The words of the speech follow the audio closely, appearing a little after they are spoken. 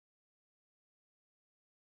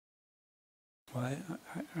Well,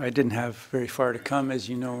 I didn't have very far to come, as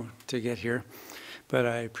you know, to get here, but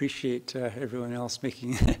I appreciate everyone else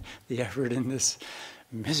making the effort in this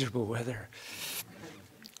miserable weather.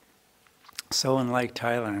 So unlike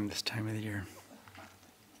Thailand this time of the year.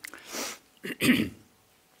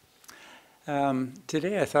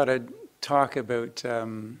 Today I thought I'd talk about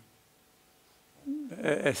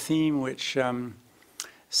a theme which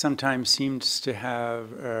sometimes seems to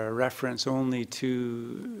have a reference only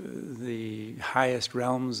to the highest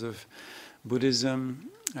realms of Buddhism,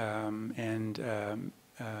 and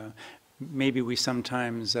maybe we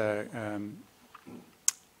sometimes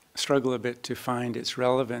struggle a bit to find its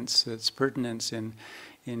relevance, its pertinence in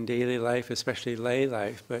daily life, especially lay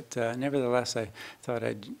life. But nevertheless, I thought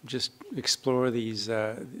I'd just explore this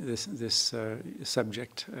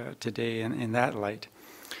subject today in that light.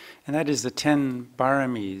 And that is the 10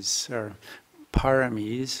 Paramis, or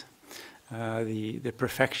Paramis, the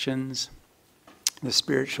perfections, the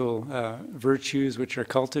spiritual virtues which are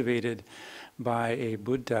cultivated by a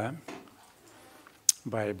Buddha,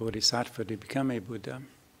 by a Bodhisattva to become a Buddha.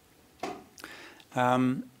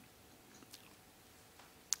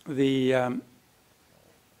 The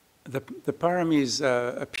Paramis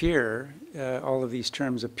appear, all of these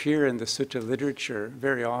terms appear in the sutta literature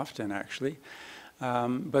very often, actually.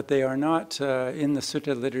 But they are not, in the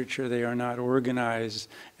sutta literature, they are not organized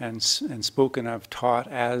and spoken of, taught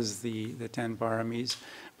as the 10 Paramis.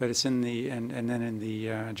 But it's in the, and then in the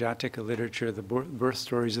Jataka literature, the birth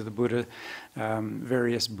stories of the Buddha,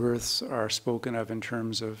 various births are spoken of in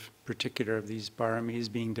terms of particular of these Paramis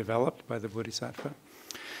being developed by the Bodhisattva.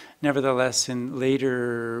 Nevertheless, in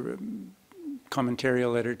later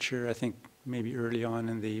commentarial literature, I think maybe early on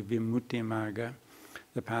in the Vimuttimagga,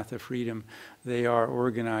 the path of freedom, they are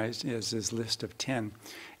organized as this list of 10.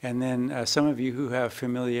 And then some of you who have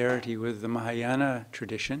familiarity with the Mahayana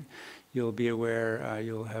tradition, you'll be aware,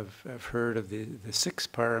 you'll have heard of the 6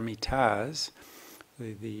 paramitas,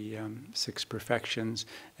 the 6 perfections,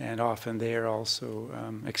 and often they are also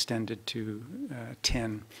extended to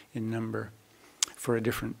 10 in number for a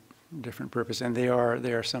different purpose, and they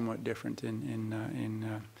are somewhat different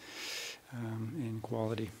in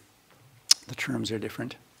quality. The terms are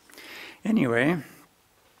different. Anyway,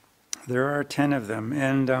 there are 10 of them,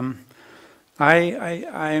 and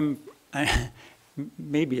I'm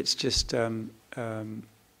maybe it's just a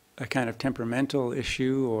kind of temperamental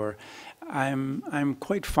issue, or I'm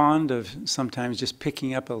quite fond of sometimes just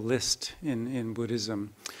picking up a list in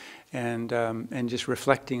Buddhism, and just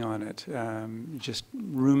reflecting on it, just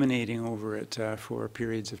ruminating over it for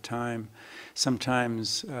periods of time,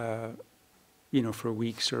 sometimes for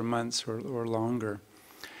weeks or months or longer,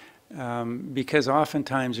 because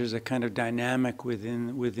oftentimes there's a kind of dynamic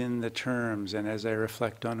within the terms, and as I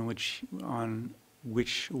reflect on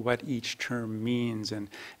what each term means and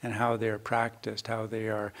how they're practiced, how they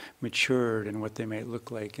are matured, and what they might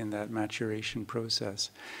look like in that maturation process.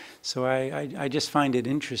 So I just find it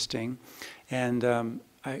interesting, and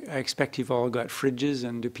I expect you've all got fridges,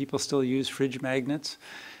 and do people still use fridge magnets?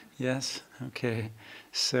 Yes? Okay.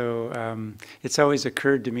 So it's always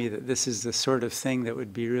occurred to me that this is the sort of thing that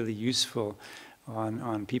would be really useful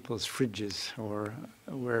on people's fridges, or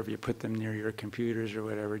wherever you put them, near your computers or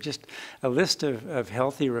whatever. Just a list of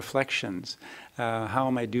healthy reflections. How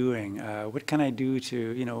am I doing? What can I do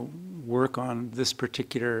to work on this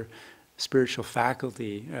particular spiritual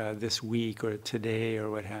faculty this week or today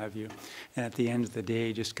or what have you? And at the end of the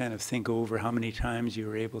day, just kind of think over how many times you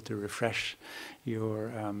were able to refresh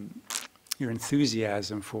your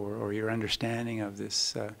enthusiasm for, or your understanding of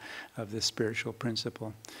this spiritual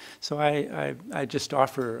principle. So I just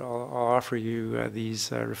I'll offer you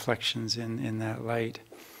these reflections in that light.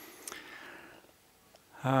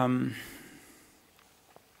 The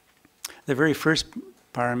very first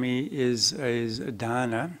parami is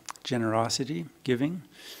dana, generosity, giving,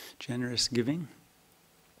 generous giving.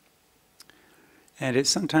 And it's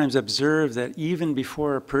sometimes observed that even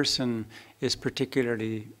before a person is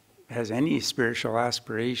has any spiritual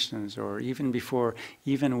aspirations, or even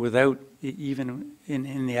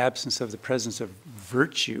in the absence of the presence of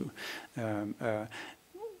virtue,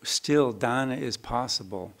 still dana is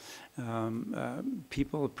possible.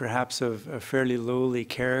 People perhaps of a fairly lowly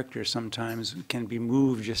character sometimes can be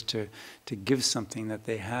moved just to give something that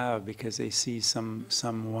they have because they see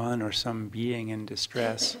someone or some being in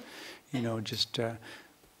distress. Just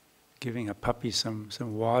giving a puppy some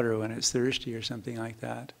water when it's thirsty or something like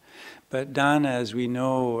that. But dana, as we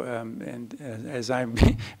know, and as I've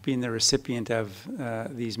been the recipient of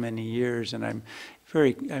these many years, and I'm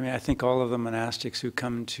I think all of the monastics who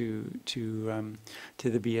come to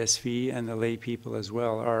the BSV and the lay people as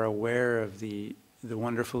well are aware of the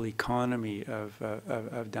wonderful economy of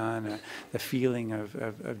dana, the feeling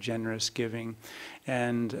of generous giving,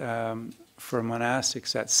 and for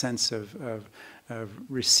monastics, that sense of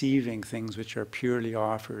receiving things which are purely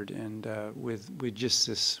offered and with just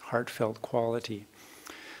this heartfelt quality.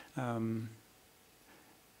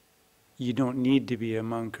 You don't need to be a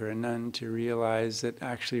monk or a nun to realize that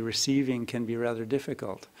actually receiving can be rather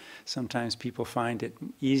difficult. Sometimes people find it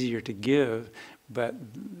easier to give, but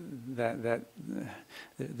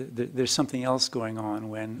there's something else going on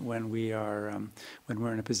when we're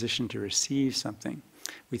in a position to receive something.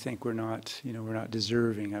 We think we're not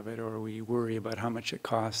deserving of it, or we worry about how much it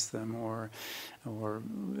costs them, or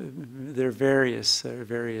there are various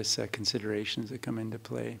considerations that come into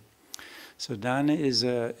play. So dana is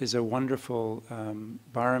a wonderful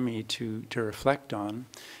parami to reflect on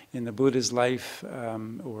in the Buddha's life,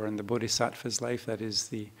 or in the Bodhisattva's life. That is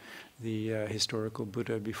the historical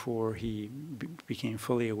Buddha before he became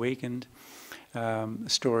fully awakened.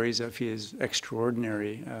 Stories of his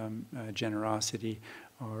extraordinary generosity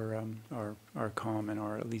are common,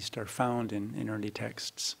 or at least are found in early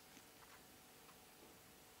texts.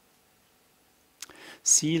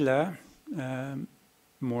 Sila,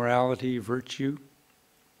 morality, virtue,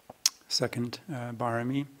 second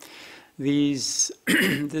parami. This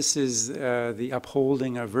is the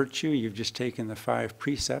upholding of virtue. You've just taken the 5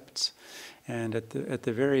 precepts, and at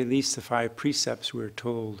the very least, the 5 precepts, we're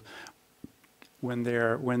told, when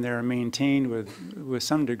they're maintained with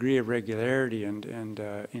some degree of regularity and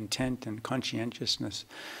intent and conscientiousness,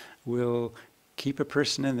 will keep a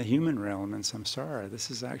person in the human realm in samsara.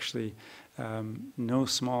 This is actually no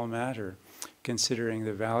small matter, considering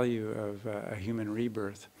the value of a human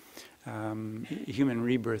rebirth. Human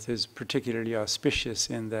rebirth is particularly auspicious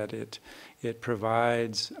in that it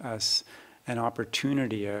provides us an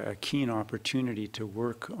opportunity, a keen opportunity to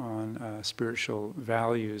work on spiritual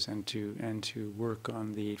values and to work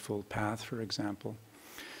on the Eightfold Path, for example.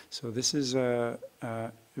 So this is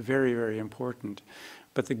very, very important.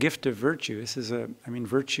 But the gift of virtue,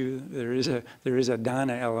 virtue. There is a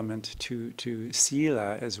dana element to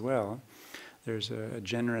sila as well. There's a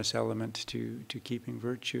generous element to keeping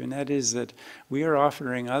virtue, and that is that we are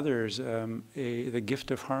offering others the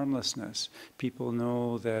gift of harmlessness. People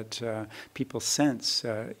know that people sense,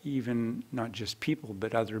 even not just people,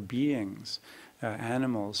 but other beings,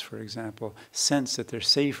 animals, for example, sense that they're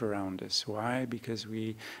safe around us. Why? Because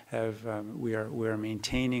we are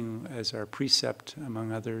maintaining as our precept,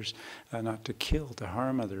 among others, not to kill, to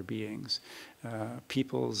harm other beings.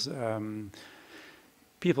 People's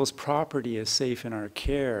property is safe in our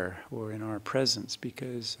care or in our presence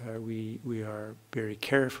because we are very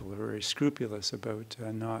careful, very scrupulous about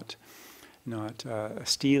not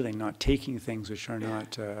stealing, not taking things which are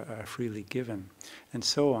not freely given, and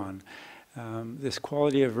so on. This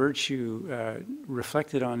quality of virtue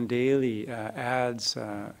reflected on daily adds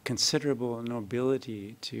considerable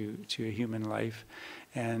nobility to a human life,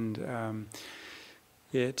 and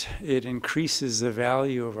it increases the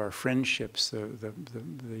value of our friendships,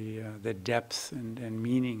 the depth and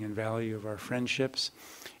meaning and value of our friendships,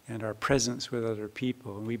 and our presence with other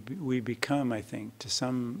people. And we become, I think, to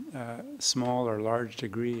some small or large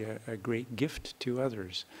degree, a great gift to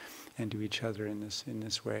others and to each other in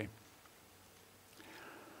this way.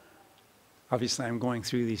 Obviously, I'm going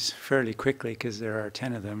through these fairly quickly because there are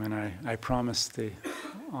 10 of them, and I promised the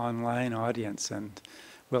online audience, and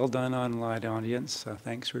well done, online audience.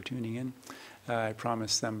 Thanks for tuning in. I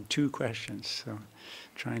promised them 2 questions, so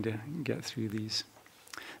trying to get through these.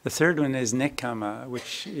 The third one is nekama,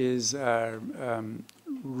 which is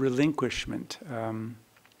relinquishment.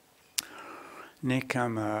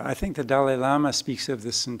 Nekama. I think the Dalai Lama speaks of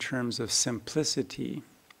this in terms of simplicity.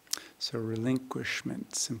 So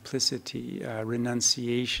relinquishment, simplicity,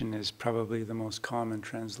 renunciation is probably the most common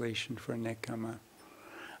translation for nekama.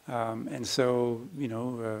 And so,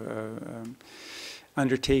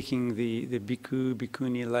 undertaking the bhikkhu,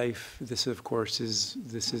 bhikkhuni life, this of course is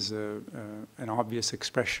an obvious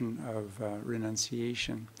expression of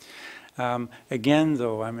renunciation. Again,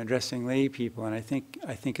 though, I'm addressing lay people, and I think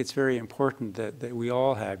it's very important that you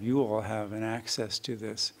all have an access to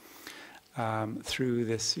this through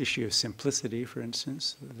this issue of simplicity, for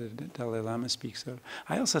instance, that the Dalai Lama speaks of.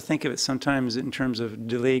 I also think of it sometimes in terms of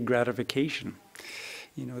delayed gratification.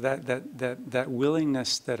 you know, that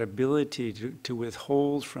willingness, that ability to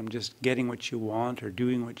withhold from just getting what you want or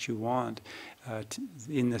doing what you want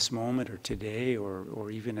in this moment or today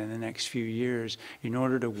or even in the next few years in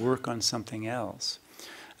order to work on something else.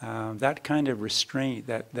 That kind of restraint,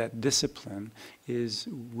 that discipline is,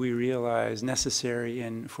 we realize, necessary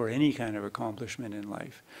for any kind of accomplishment in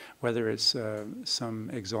life, whether it's some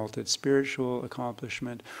exalted spiritual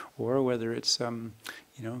accomplishment or whether it's you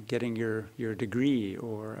know, getting your degree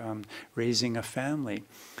or raising a family.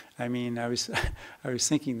 I mean, I was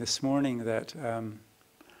thinking this morning that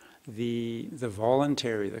the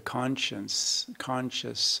voluntary, the conscious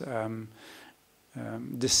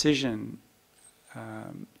decision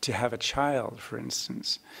to have a child, for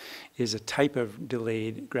instance, is a type of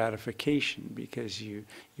delayed gratification, because you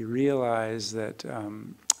realize that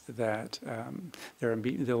there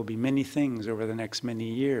will be many things over the next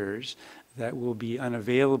many years that will be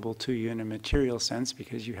unavailable to you in a material sense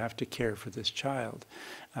because you have to care for this child.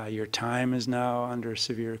 Your time is now under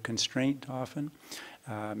severe constraint often.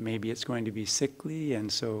 Maybe it's going to be sickly,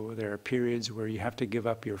 and so there are periods where you have to give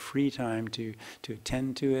up your free time to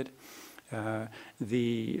attend to it. A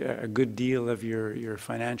good deal of your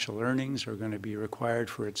financial earnings are going to be required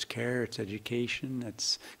for its care, its education,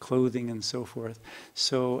 its clothing, and so forth.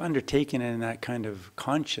 So undertaken in that kind of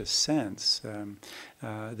conscious sense,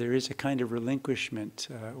 there is a kind of relinquishment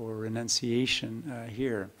or renunciation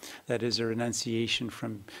here. That is a renunciation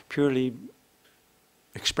from purely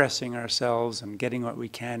expressing ourselves and getting what we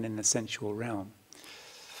can in the sensual realm.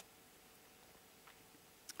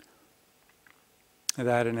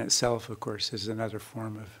 That in itself, of course, is another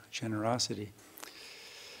form of generosity.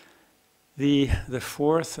 The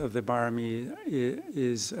fourth of the Paramis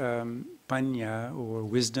is Panya, or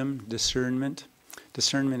wisdom, discernment.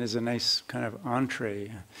 Discernment is a nice kind of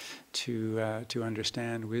entree to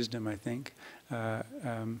understand wisdom, I think.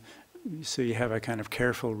 So you have a kind of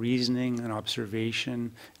careful reasoning, an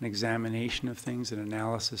observation, an examination of things, an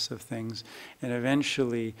analysis of things, and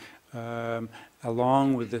eventually,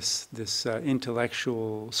 along with this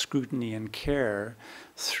intellectual scrutiny and care,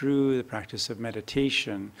 through the practice of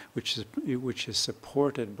meditation, which is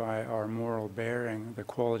supported by our moral bearing, the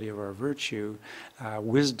quality of our virtue,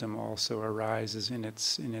 wisdom also arises in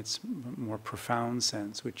its more profound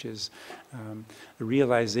sense, which is the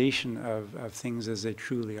realization of things as they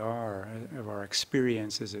truly are, of our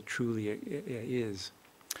experience as it truly is.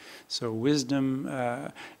 So wisdom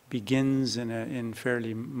begins in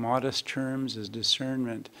fairly modest terms as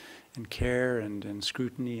discernment and care and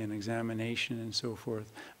scrutiny and examination and so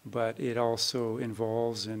forth, but it also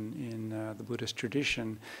involves in the Buddhist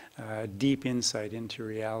tradition deep insight into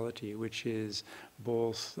reality, which is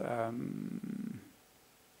both,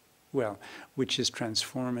 which is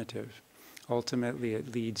transformative. Ultimately,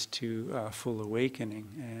 it leads to full awakening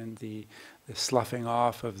and the sloughing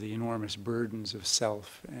off of the enormous burdens of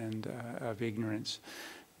self and of ignorance,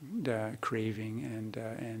 craving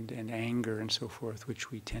and anger and so forth,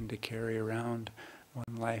 which we tend to carry around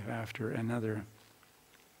one life after another.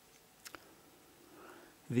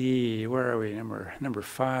 Where are we? Number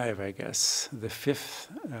 5, I guess. The fifth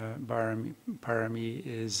parami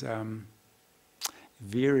is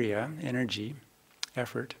virya, energy,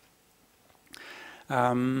 effort.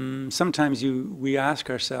 Sometimes we ask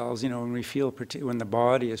ourselves, when we feel, when the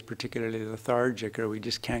body is particularly lethargic, or we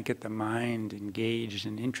just can't get the mind engaged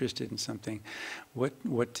and interested in something,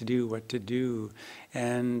 what to do,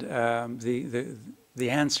 and the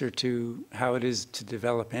answer to how it is to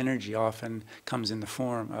develop energy often comes in the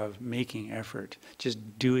form of making effort, just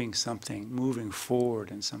doing something, moving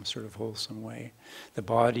forward in some sort of wholesome way. The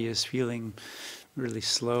body is feeling really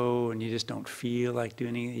slow, and you just don't feel like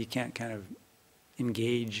doing anything. You can't kind of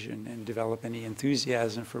engage and develop any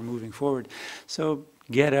enthusiasm for moving forward. So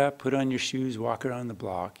get up, put on your shoes, walk around the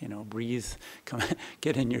block, breathe,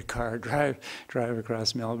 get in your car, drive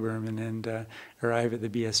across Melbourne, and arrive at the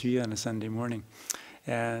BSV on a Sunday morning.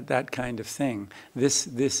 That kind of thing. This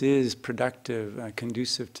is productive,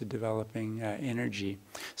 conducive to developing energy.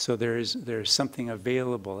 So there's something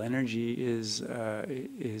available. Energy is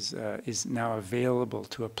now available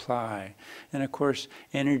to apply, and of course,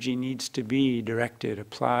 energy needs to be directed,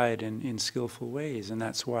 applied in skillful ways, and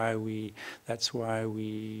that's why we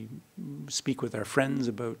speak with our friends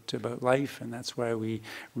about life, and that's why we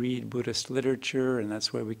read Buddhist literature, and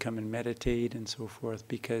that's why we come and meditate and so forth,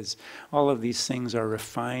 because all of these things are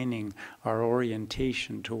refining our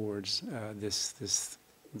orientation towards this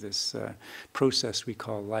process we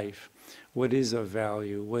call life. what is of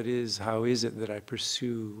value, how is it that I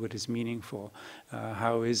pursue what is meaningful,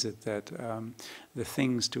 how is it that the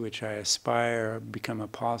things to which I aspire become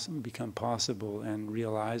possible and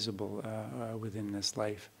realizable within this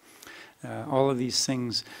life. All of these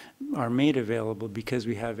things are made available because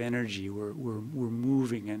we have energy. We're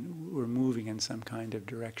moving, and we're moving in some kind of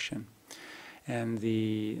direction. And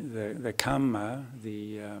the kamma,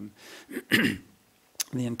 the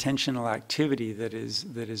the intentional activity that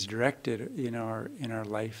is directed in our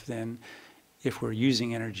life, then, if we're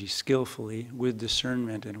using energy skillfully with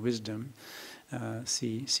discernment and wisdom,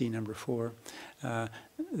 see number 4.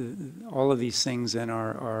 All of these things then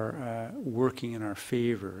are working in our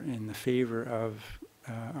favor, in the favor of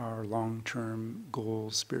our long-term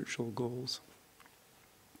goals, spiritual goals.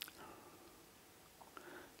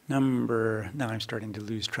 Now I'm starting to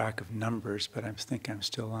lose track of numbers, but I think I'm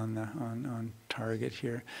still on target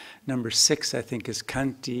here. Number 6, I think, is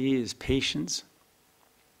khanti, is patience.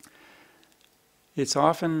 It's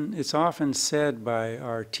often said by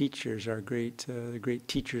our teachers, the great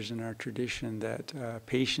teachers in our tradition, that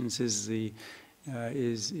patience is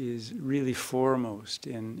really foremost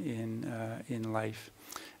in life.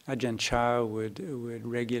 Ajahn Chah would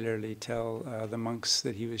regularly tell the monks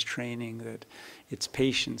that he was training that it's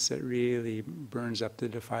patience that really burns up the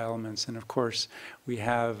defilements. And of course, we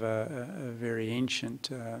have a very ancient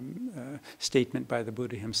statement by the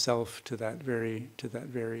Buddha himself to that very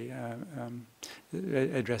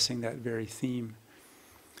addressing that very theme.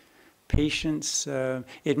 Patience,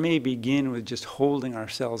 it may begin with just holding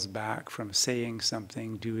ourselves back from saying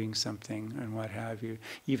something, doing something, and what have you,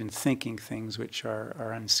 even thinking things which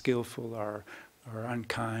are unskillful or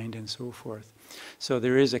unkind and so forth. So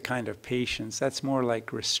there is a kind of patience. That's more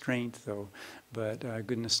like restraint, though. But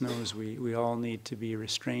goodness knows we all need to be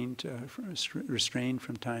restrained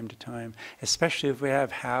from time to time, especially if we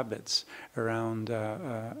have habits around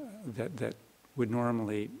that would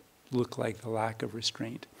normally look like the lack of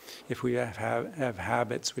restraint. If we have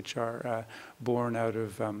habits which are born out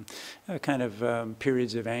of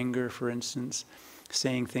periods of anger, for instance,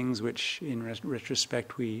 saying things which in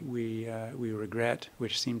retrospect we regret,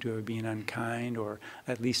 which seem to have been unkind or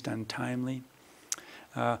at least untimely.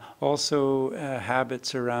 Also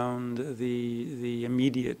habits around the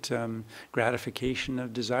immediate gratification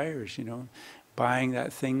of desires, buying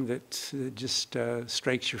that thing that just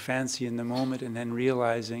strikes your fancy in the moment, and then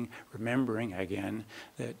remembering again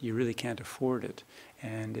that you really can't afford it,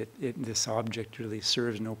 and this object really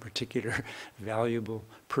serves no particular valuable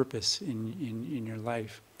purpose in your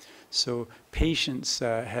life. So patience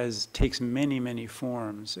takes many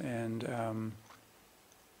forms, and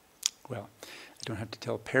well, I don't have to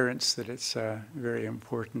tell parents that it's very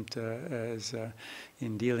important as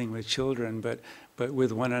in dealing with children, but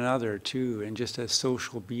with one another too, and just as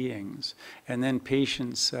social beings. And then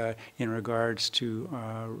patience in regards to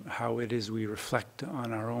how it is we reflect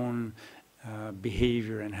on our own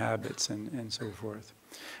behavior and habits and so forth.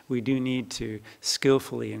 We do need to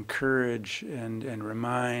skillfully encourage and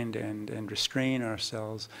remind and restrain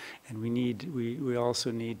ourselves, and we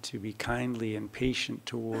also need to be kindly and patient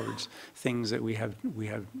towards things that we have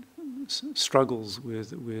struggles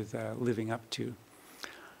with living up to.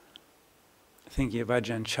 Thinking of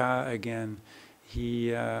Ajahn Chah again,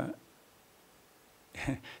 he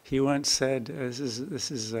once said, this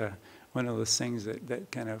is one of those things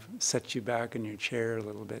that kind of sets you back in your chair a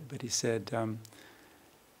little bit, but he said,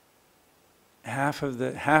 half of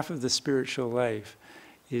the spiritual life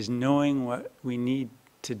is knowing what we need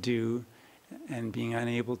to do and being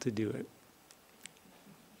unable to do it.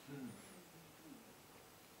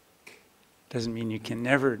 Doesn't mean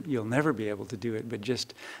you'll never be able to do it, but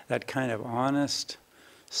just that kind of honest,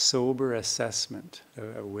 sober assessment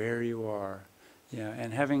of where you are,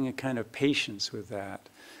 and having a kind of patience with that,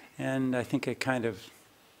 and I think a kind of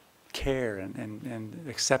care and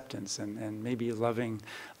acceptance and maybe loving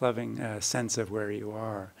sense of where you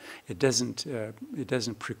are. It doesn't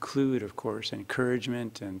preclude, of course,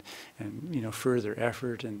 encouragement and further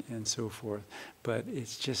effort and so forth. But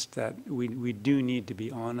it's just that we do need to be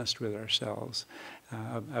honest with ourselves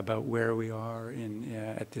about where we are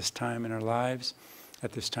at this time in our lives,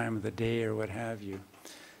 at this time of the day or what have you.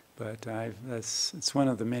 But it's one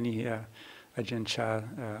of the many Ajahn Chah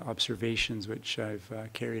observations which I've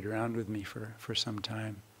carried around with me for some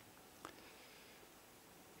time.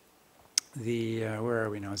 Where are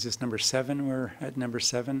we now? Is this number 7? We're at number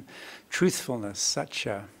 7. Truthfulness,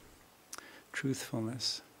 satya.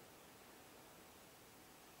 Truthfulness.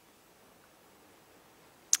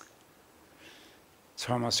 It's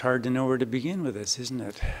almost hard to know where to begin with this, isn't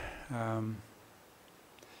it?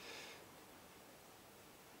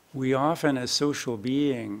 we often, as social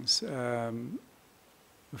beings,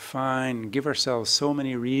 give ourselves so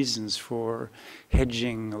many reasons for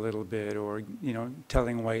hedging a little bit, or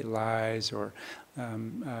telling white lies, or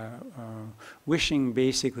wishing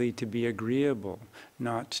basically to be agreeable,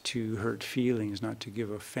 not to hurt feelings, not to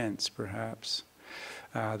give offense, perhaps.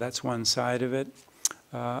 That's one side of it.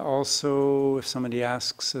 Also, if somebody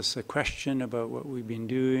asks us a question about what we've been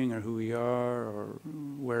doing, or who we are, or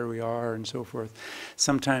where we are, and so forth,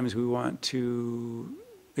 sometimes we want to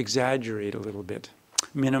exaggerate a little bit,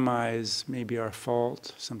 minimize maybe our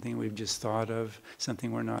fault, something we've just thought of,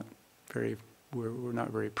 something we're not very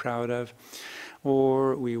proud of,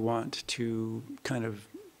 or we want to kind of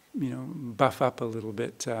buff up a little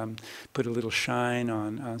bit, put a little shine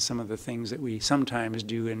on some of the things that we sometimes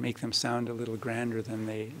do, and make them sound a little grander than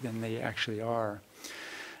they actually are.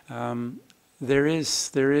 There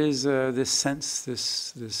is this sense,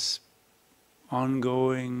 this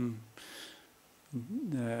ongoing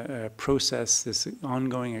process, this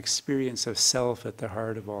ongoing experience of self at the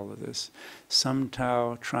heart of all of this,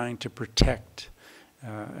 somehow trying to protect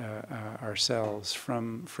ourselves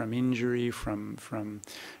from injury, from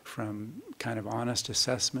kind of honest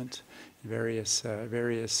assessment, various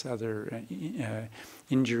other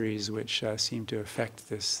injuries which seem to affect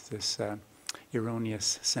this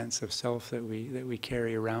erroneous sense of self that we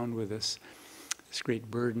carry around with us, this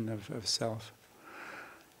great burden of self.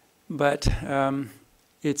 But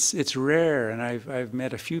it's rare, and I've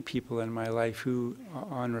met a few people in my life who,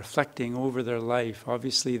 on reflecting over their life,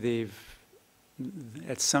 obviously they've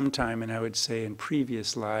at some time, and I would say in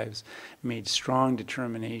previous lives, made strong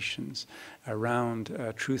determinations around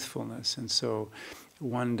truthfulness. And so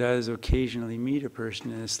one does occasionally meet a person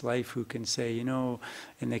in this life who can say, and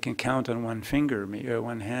they can count on one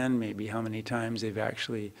hand maybe, how many times they've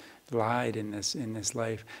actually lied in this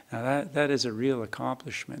life. Now that is a real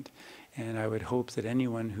accomplishment, and I would hope that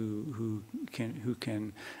anyone who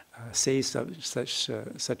can say such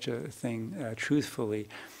a thing truthfully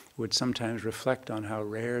would sometimes reflect on how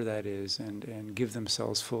rare that is, and give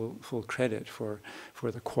themselves full credit for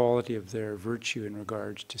the quality of their virtue in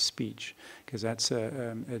regards to speech, because that's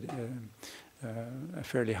a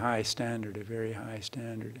fairly high standard, a very high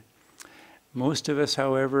standard. Most of us,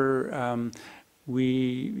 however,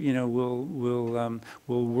 will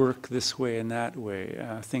work this way and that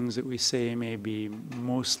way. Things that we say may be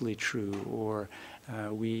mostly true, or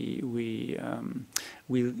we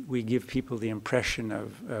give people the impression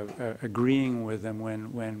of agreeing with them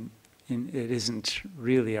when it isn't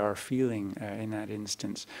really our feeling in that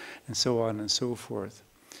instance, and so on and so forth.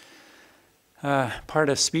 Part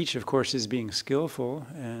of speech, of course, is being skillful,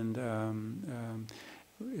 and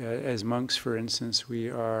as monks, for instance, we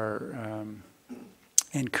are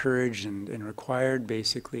encouraged and required,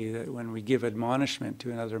 basically, that when we give admonishment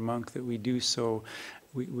to another monk, that we do so.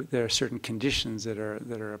 There are certain conditions that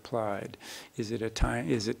are applied. Is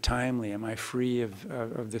it timely? Am I free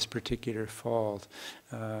of this particular fault?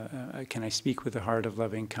 Can I speak with a heart of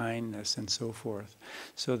loving kindness, and so forth?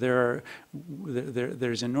 So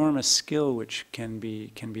there's enormous skill which can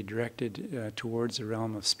be directed towards the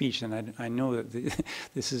realm of speech, and I know that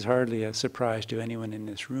this is hardly a surprise to anyone in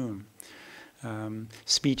this room.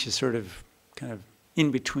 Speech is sort of kind of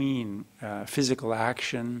in between physical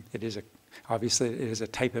action. Obviously, it is a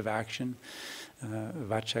type of action,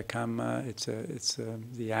 vacha kamma. It's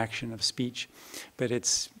the action of speech, but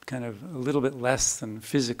it's kind of a little bit less than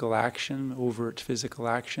physical action, overt physical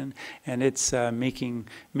action, and it's making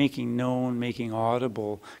known, making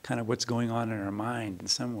audible, kind of what's going on in our mind in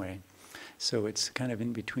some way. So it's kind of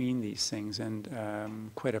in between these things, and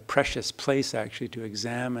quite a precious place actually to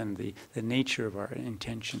examine the nature of our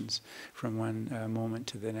intentions from one moment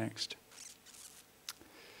to the next.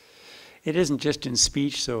 It isn't just in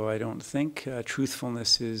speech, so I don't think.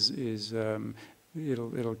 Truthfulness is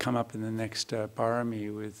it'll come up in the next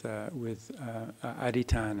parami with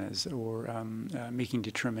adhitanas, or making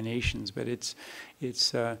determinations. But it's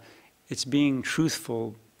being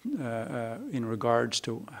truthful in regards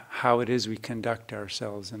to how it is we conduct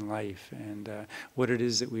ourselves in life, and what it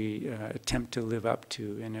is that we attempt to live up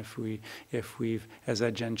to. And if we've, as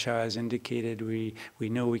Ajahn Chah has indicated, we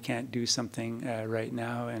know we can't do something right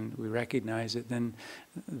now, and we recognize it, then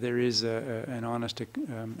there is an honest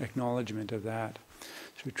acknowledgement of that.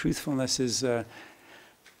 So truthfulness is a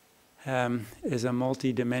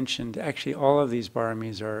multi-dimensioned. Actually, all of these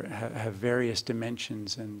paramis have various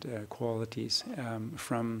dimensions and qualities,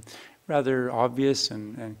 from rather obvious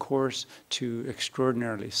and coarse to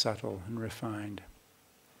extraordinarily subtle and refined.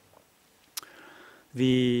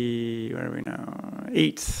 Where are we now?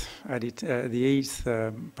 The eighth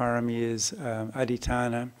parami is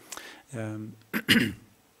adhitthana,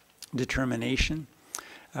 determination.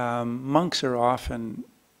 Monks are often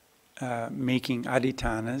making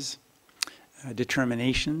adhitthanas,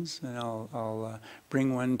 determinations, and I'll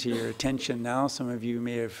bring one to your attention now. Some of you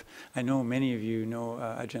may have, I know many of you know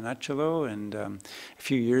Ajahn Achalo, and a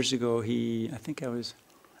few years ago I think I was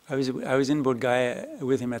in Bodh Gaya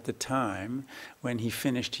with him at the time when he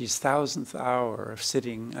finished his 1000th hour of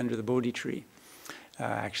sitting under the Bodhi tree,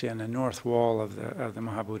 actually on the north wall of the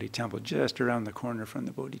Mahabodhi temple, just around the corner from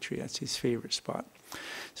the Bodhi tree. That's his favorite spot.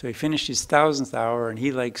 So he finished his 1000th hour, and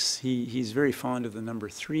he's very fond of the number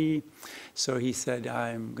 3. So he said,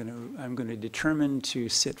 I'm going to determine to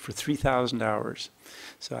sit for 3,000 hours.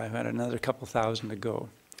 So I've had another couple thousand to go.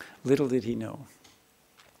 Little did he know.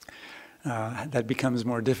 That becomes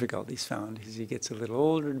more difficult, he's found. As he gets a little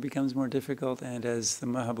older, it becomes more difficult, and as the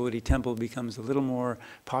Mahabodhi temple becomes a little more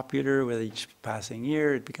popular with each passing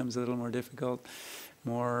year, it becomes a little more difficult.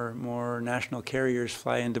 More national carriers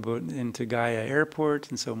fly into Gaya airport,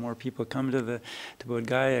 and so more people come to Bodh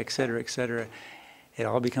Gaya, etc., etc. It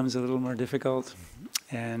all becomes a little more difficult,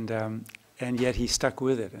 and yet he stuck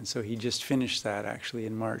with it, and so he just finished that actually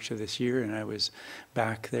in March of this year, and I was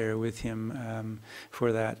back there with him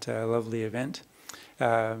for that lovely event.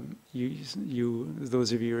 Those of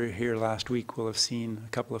you who were here last week will have seen a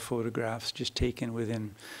couple of photographs just taken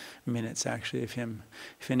within minutes actually of him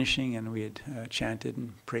finishing, and we had chanted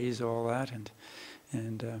and praised all that,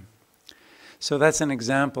 and so that's an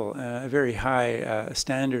example, a very high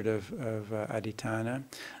standard of adhitthana.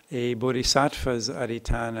 A bodhisattva's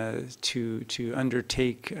adhitthana to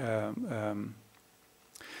undertake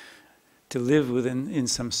to live in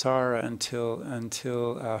samsara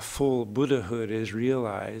until full Buddhahood is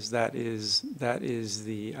realized. That is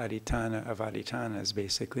the adhitthana of adhitthanas,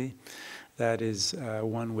 basically. That is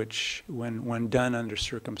one which, when done under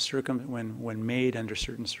when made under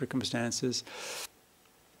certain circumstances,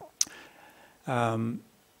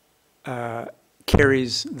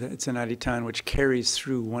 carries. It's an adhitthana which carries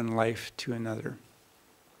through one life to another,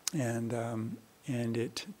 and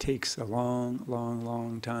it takes a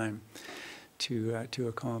long time to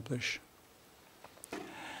accomplish.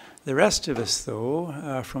 The rest of us,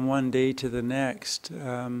 though, from one day to the next,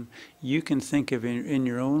 you can think of in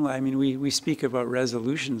your own life. I mean, we speak about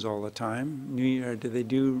resolutions all the time. Do they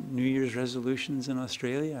do New Year's resolutions in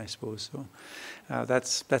Australia? I suppose so.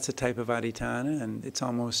 That's a type of adhitthana, and it's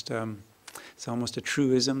almost a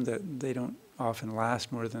truism that they don't often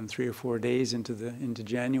last more than 3 or 4 days into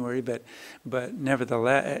January. But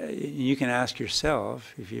nevertheless, you can ask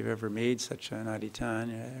yourself if you've ever made such an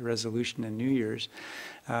adhitthana, a resolution in New Year's.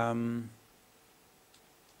 What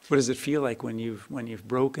does it feel like when you've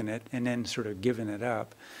broken it and then sort of given it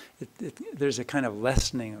up? There's a kind of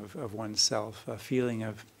lessening of oneself, a feeling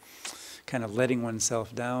of kind of letting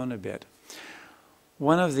oneself down a bit.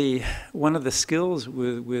 One of the skills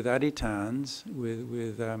with adhitthans,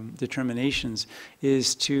 with determinations,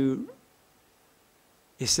 is to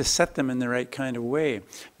set them in the right kind of way.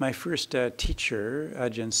 My first teacher,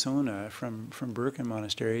 Ajahn Sona from Birken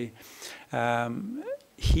Monastery,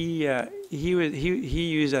 he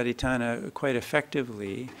used adhitthana quite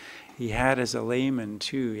effectively. He had as a layman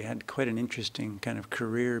too. He had quite an interesting kind of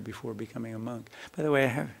career before becoming a monk. By the way,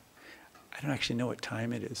 I don't actually know what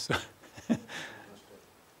time it is. So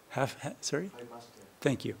sorry?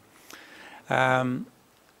 Thank you.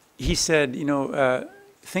 He said,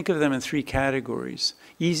 think of them in 3 categories.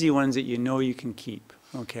 Easy ones that you know you can keep,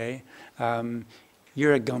 okay?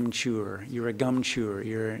 You're a gum chewer. You're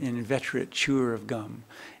an inveterate chewer of gum.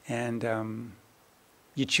 And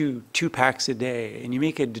you chew 2 packs a day, and you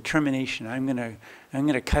make a determination, I'm gonna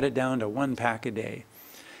cut it down to 1 pack a day.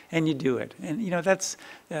 And you do it. And that's,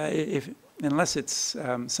 unless it's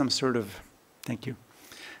some sort of, thank you,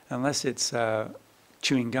 unless it's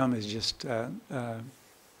chewing gum is just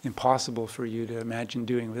impossible for you to imagine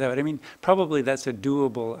doing without. I mean, probably that's a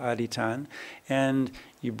doable adhitthana, and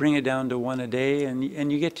you bring it down to 1 a day,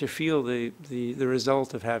 and you get to feel the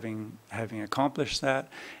result of having accomplished that,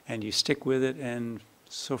 and you stick with it, and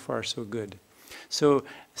so far so good. So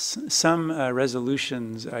some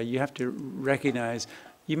resolutions you have to recognize.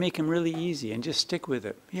 You make them really easy and just stick with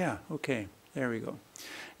it. Yeah, okay, there we go.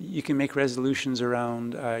 You can make resolutions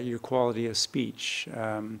around your quality of speech.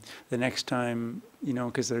 The next time,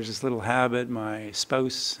 because there's this little habit my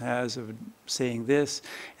spouse has of saying this,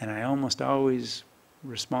 and I almost always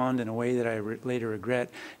respond in a way that I later regret.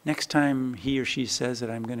 Next time he or she says that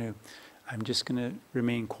I'm going I'm just going to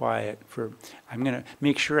remain quiet I'm going to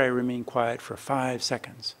make sure I remain quiet for 5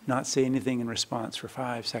 seconds, not say anything in response for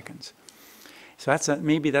 5 seconds. So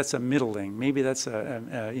maybe that's a middling, maybe that's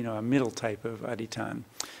a middle type of adhittana,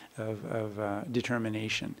 of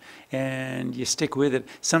determination. And you stick with it.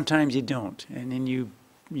 Sometimes you don't, and then you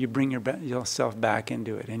bring yourself back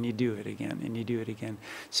into it, and you do it again, and you do it again.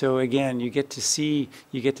 So again, you get to see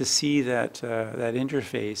that that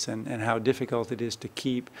interface and how difficult it is to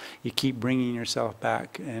keep. You keep bringing yourself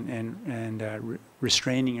back and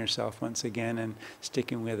restraining yourself once again and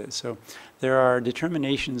sticking with it. So there are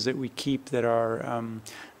determinations that we keep that are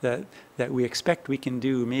that we expect we can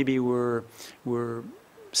do. Maybe we're 60%,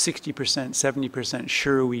 70%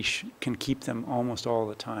 sure we can keep them almost all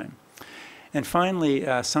the time. And finally,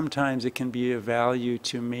 sometimes it can be of value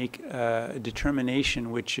to make a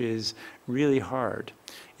determination which is really hard.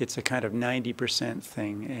 It's a kind of 90%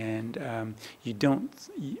 thing, and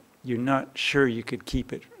you're not sure you could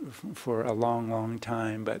keep it for a long, long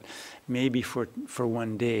time, but maybe for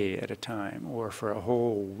one day at a time, or for a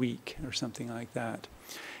whole week, or something like that.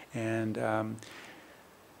 And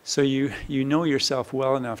so you know yourself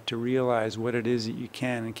well enough to realize what it is that you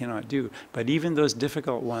can and cannot do. But even those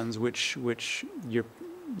difficult ones, which you're,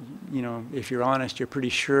 if you're honest, you're pretty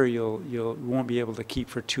sure you won't be able to keep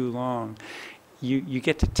for too long. You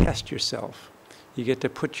get to test yourself. You get to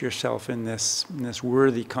put yourself in this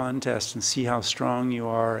worthy contest and see how strong you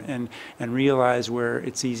are, and realize where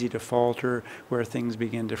it's easy to falter, where things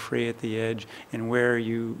begin to fray at the edge, and where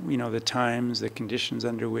the times, the conditions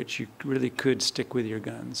under which you really could stick with your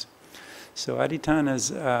guns. So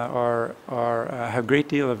adhittanas have a great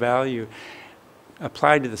deal of value.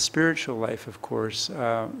 Applied to the spiritual life, of course,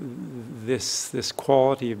 this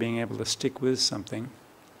quality of being able to stick with something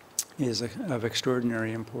is of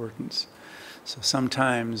extraordinary importance. So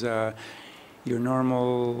sometimes your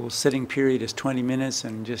normal sitting period is 20 minutes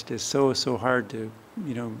and just is so hard to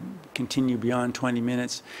continue beyond 20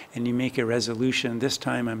 minutes, and you make a resolution, this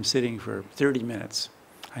time I'm sitting for 30 minutes.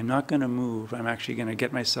 I'm not going to move. I'm actually going to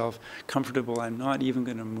get myself comfortable. I'm not even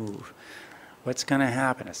going to move. What's going to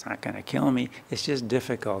happen? It's not going to kill me. It's just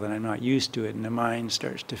difficult, and I'm not used to it, and the mind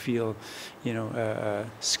starts to feel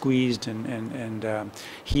squeezed and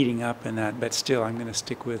heating up and that, but still I'm going to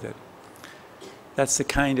stick with it. That's the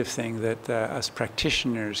kind of thing that us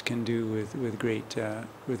practitioners can do with great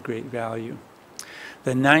value.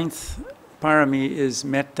 The 9th parami is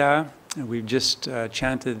metta. We've just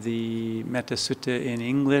chanted the Metta Sutta in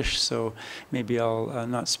English, so maybe I'll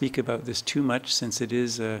not speak about this too much, since it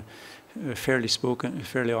is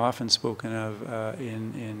fairly often spoken of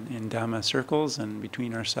in Dhamma circles and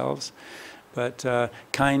between ourselves. But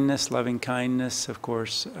kindness, loving kindness, of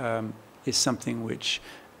course, is something which,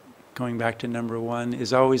 going back to number 1,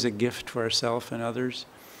 is always a gift for ourselves and others.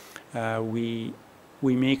 We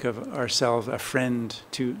make of ourselves a friend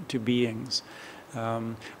to beings.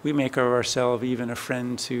 We make of ourselves even a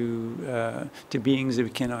friend to beings that we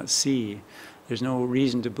cannot see. There's no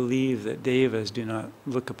reason to believe that devas do not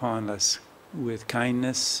look upon us with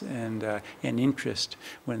kindness and interest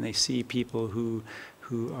when they see people who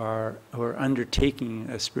are undertaking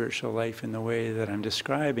a spiritual life in the way that I'm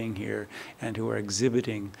describing here, and who are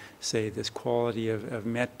exhibiting, say, this quality of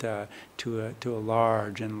metta to a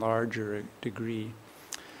large and larger degree.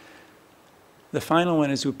 The final one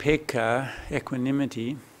is upekkha,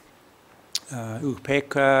 equanimity.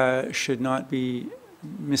 Upekkha should not be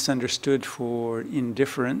misunderstood for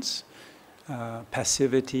indifference,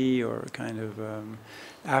 passivity, or kind of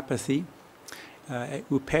apathy.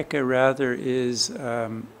 Upekkha rather is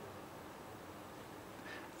the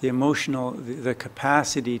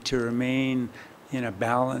capacity to remain in a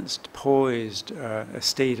balanced, poised a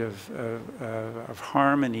state of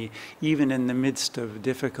harmony, even in the midst of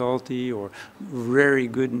difficulty, or very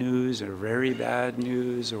good news or very bad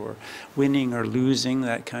news, or winning or losing,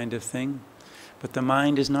 that kind of thing. But the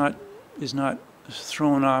mind is not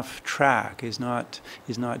thrown off track, is not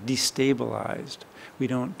destabilized. We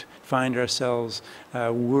don't find ourselves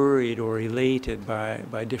worried or elated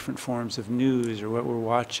by different forms of news, or what we're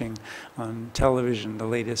watching on television, the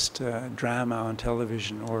latest drama on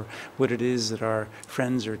television, or what it is that our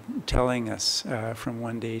friends are telling us from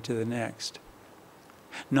one day to the next.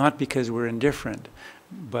 Not because we're indifferent,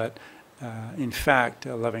 but in fact,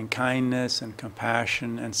 loving kindness and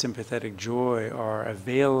compassion and sympathetic joy are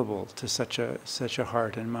available to such a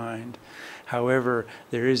heart and mind. However,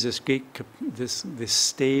 there is this this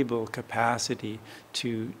stable capacity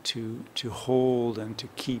to hold and to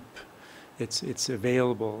keep. It's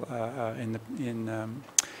available in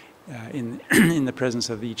the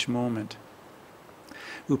presence of each moment.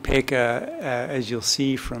 Upekkha, as you'll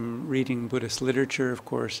see from reading Buddhist literature, of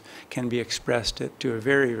course, can be expressed to a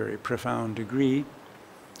very, very profound degree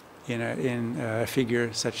in a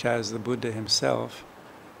figure such as the Buddha himself.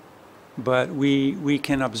 But we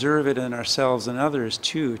can observe it in ourselves and others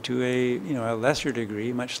too, to a lesser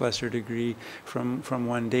degree, much lesser degree, from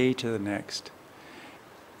one day to the next.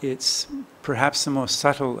 It's perhaps the most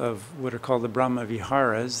subtle of what are called the Brahma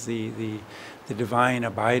Viharas, the divine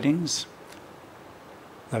abidings,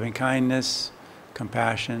 loving kindness,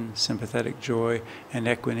 compassion, sympathetic joy, and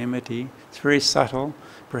equanimity. It's very subtle.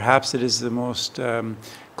 Perhaps it is the most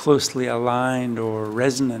closely aligned or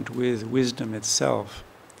resonant with wisdom itself.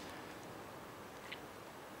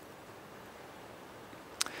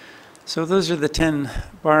 So those are the 10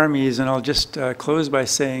 paramis, and I'll just close by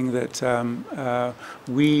saying that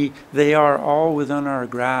they are all within our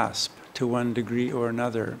grasp to one degree or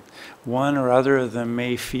another. One or other of them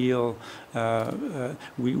may feel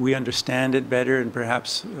we understand it better, and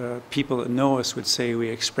perhaps people that know us would say we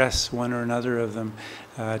express one or another of them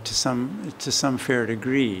to some fair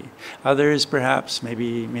degree. Others, perhaps,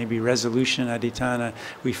 maybe resolution, adhitthana,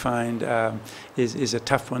 we find is a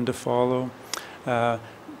tough one to follow.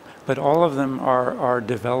 But all of them are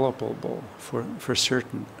developable for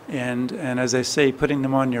certain. And as I say, putting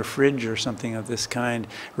them on your fridge or something of this kind,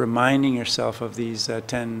 reminding yourself of these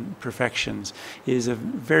 10 perfections is a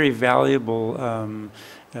very valuable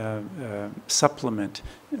supplement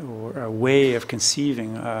or a way of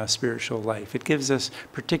conceiving spiritual life. It gives us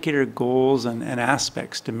particular goals and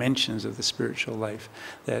aspects, dimensions of the spiritual life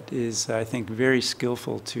that is, I think, very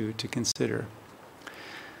skillful to consider.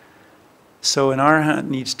 So an arhat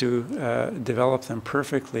needs to develop them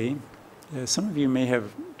perfectly. Some of you may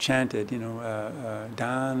have chanted, Dana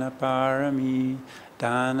Parami,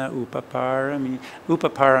 Dana Upaparami.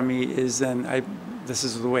 Upaparami is this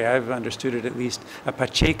is the way I've understood it at least, a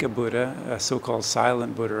Pacceka Buddha, a so-called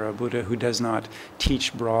silent Buddha, or a Buddha who does not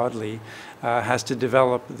teach broadly, has to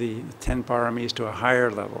develop the 10 paramis to a higher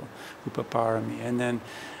level, Upaparami. And then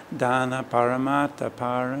Dana Paramatta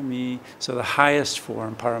Parami, so the highest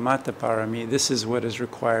form, Paramatta Parami, this is what is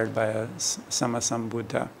required by a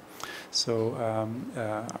Sammasambuddha. So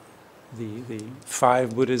the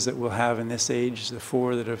 5 Buddhas that we'll have in this age, the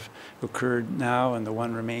 4 that have occurred now and the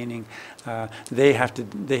 1 remaining, they have to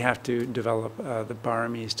develop the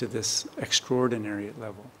paramis to this extraordinary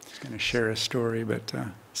level. I was going to share a story, but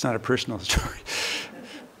it's not a personal story.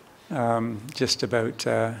 Just about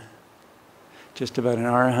an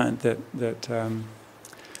arhat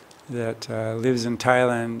that lives in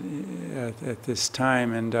Thailand at this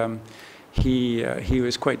time, and he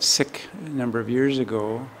was quite sick a number of years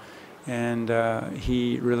ago, and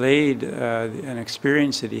he relayed an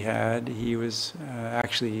experience that he had. He was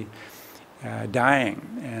actually dying,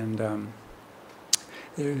 and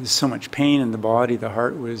there was so much pain in the body. The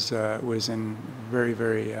heart was in very,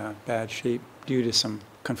 very bad shape due to some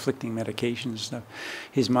conflicting medications and stuff.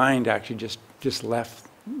 His mind actually just left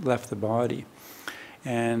the body,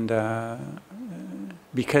 and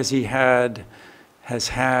because he has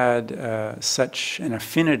had such an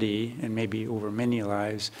affinity, and maybe over many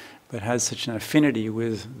lives, but has such an affinity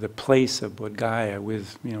with the place of Bodh Gaya,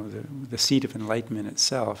 with the seat of enlightenment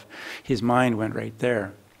itself, his mind went right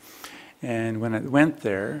there. And when it went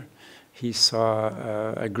there, he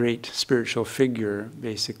saw a great spiritual figure,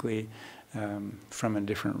 basically, from a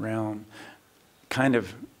different realm, kind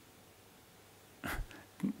of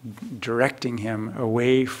directing him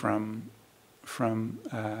away from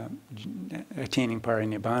attaining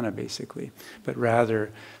parinibbana, basically, but rather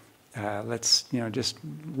let's just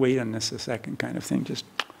wait on this a second, kind of thing. Just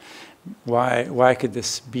why could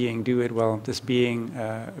this being do it? Well, this being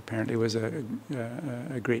apparently was a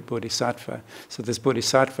great bodhisattva. So this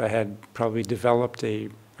bodhisattva had probably developed a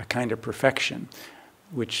kind of perfection,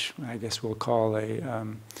 which I guess we'll call a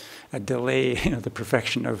delay, the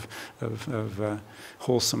perfection of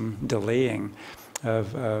wholesome delaying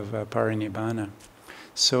of parinibbana.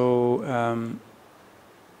 So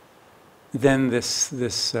then this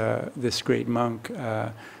great monk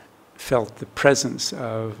felt the presence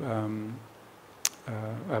of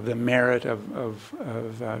the merit of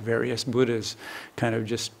various Buddhas, kind of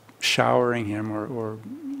just showering him, or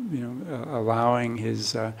allowing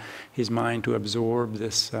his mind to absorb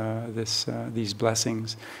these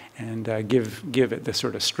blessings, and give it the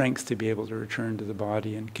sort of strength to be able to return to the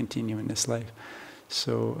body and continue in this life.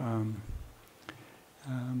 So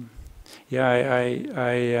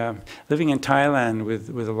I living in Thailand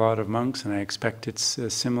with a lot of monks, and I expect it's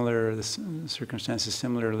similar. The circumstances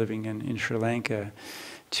similar living in Sri Lanka,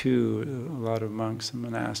 too. A lot of monks and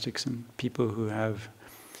monastics and people who have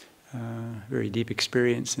very deep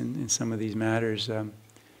experience in some of these matters.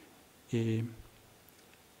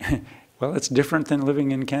 Well, it's different than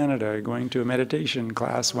living in Canada, going to a meditation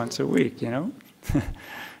class once a week, you know?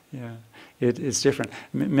 Yeah, it's different.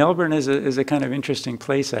 Melbourne is a kind of interesting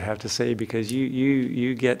place, I have to say, because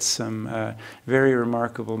you get some very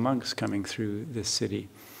remarkable monks coming through this city,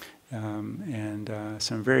 and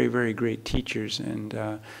some very, very great teachers,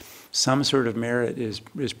 and some sort of merit is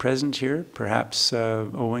present here, perhaps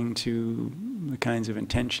owing to the kinds of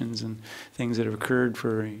intentions and things that have occurred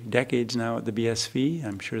for decades now at the BSV.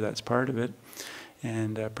 I'm sure that's part of it,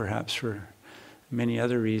 and perhaps for many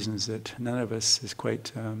other reasons that none of us is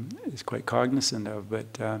quite cognizant of.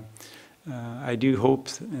 But I do hope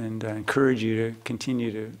and encourage you to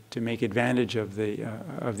continue to make advantage of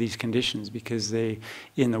these conditions, because they,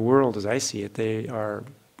 in the world as I see it, they are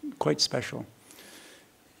quite special.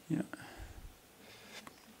 Yeah.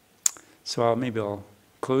 So maybe I'll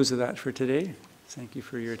close with that for today. Thank you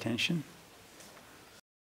for your attention.